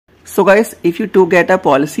So guys, if you do get a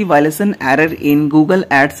policy violation error in Google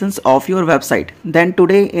AdSense of your website, then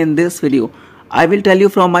today in this video, I will tell you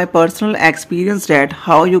from my personal experience that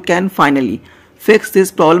how you can finally fix this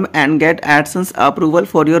problem and get AdSense approval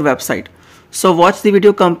for your website. So watch the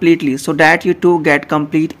video completely so that you too get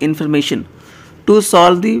complete information. To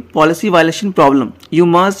solve the policy violation problem, you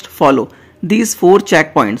must follow these 4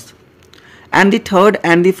 checkpoints. And the third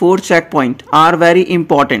and the fourth checkpoint are very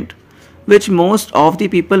important, which most of the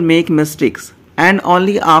people make mistakes, and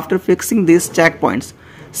only after fixing these checkpoints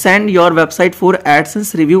send your website for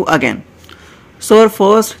AdSense review again. So our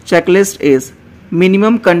first checklist is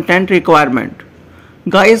minimum content requirement.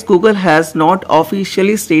 Guys, Google has not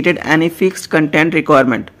officially stated any fixed content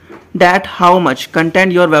requirement that how much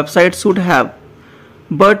content your website should have.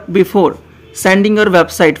 But before sending your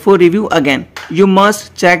website for review again, you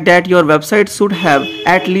must check that your website should have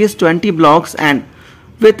at least 20 blogs and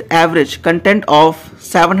with average content of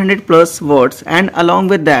 700 plus words, and along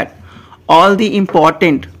with that all the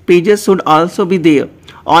important pages should also be there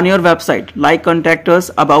on your website like contact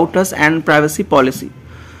us, about us and privacy policy.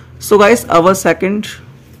 So guys, our second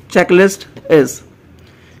checklist is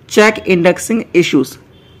check indexing issues.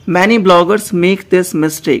 Many bloggers make this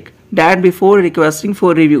mistake that before requesting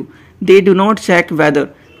for review they do not check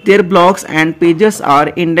whether their blogs and pages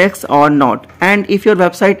are indexed or not, and if your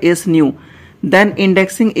website is new then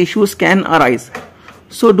indexing issues can arise.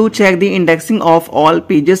 So do check the indexing of all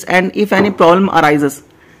pages, and if any problem arises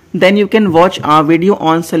then you can watch our video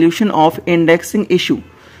on solution of indexing issue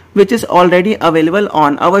which is already available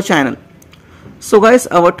on our channel. So guys,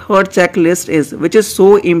 our third checklist is, which is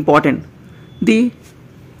so important, the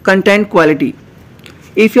content quality.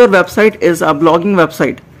 If your website is a blogging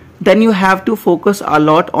website, then you have to focus a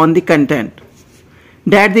lot on the content,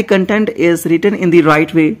 that the content is written in the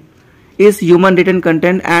right way, is human written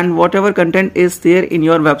content, and whatever content is there in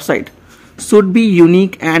your website should be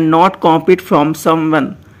unique and not copied from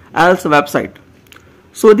someone else's website.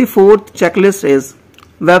 So the fourth checklist is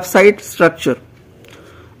website structure.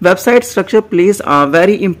 Website structure plays a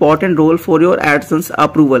very important role for your AdSense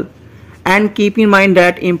approval, and keep in mind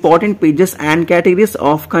that important pages and categories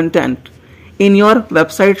of content in your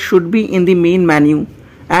website should be in the main menu,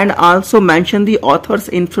 and also mention the author's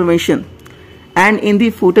information, and in the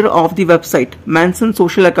footer of the website mention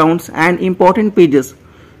social accounts and important pages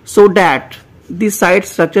so that the site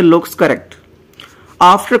structure looks correct.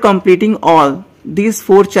 After completing all these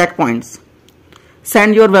 4 checkpoints,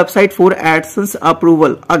 send your website for AdSense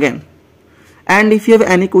approval again. And if you have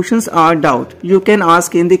any questions or doubt, you can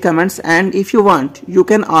ask in the comments, and if you want you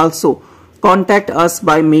can also contact us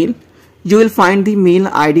by mail. You will find the mail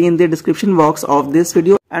ID in the description box of this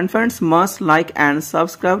video. And friends, must like and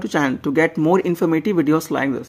subscribe to channel to get more informative videos like this.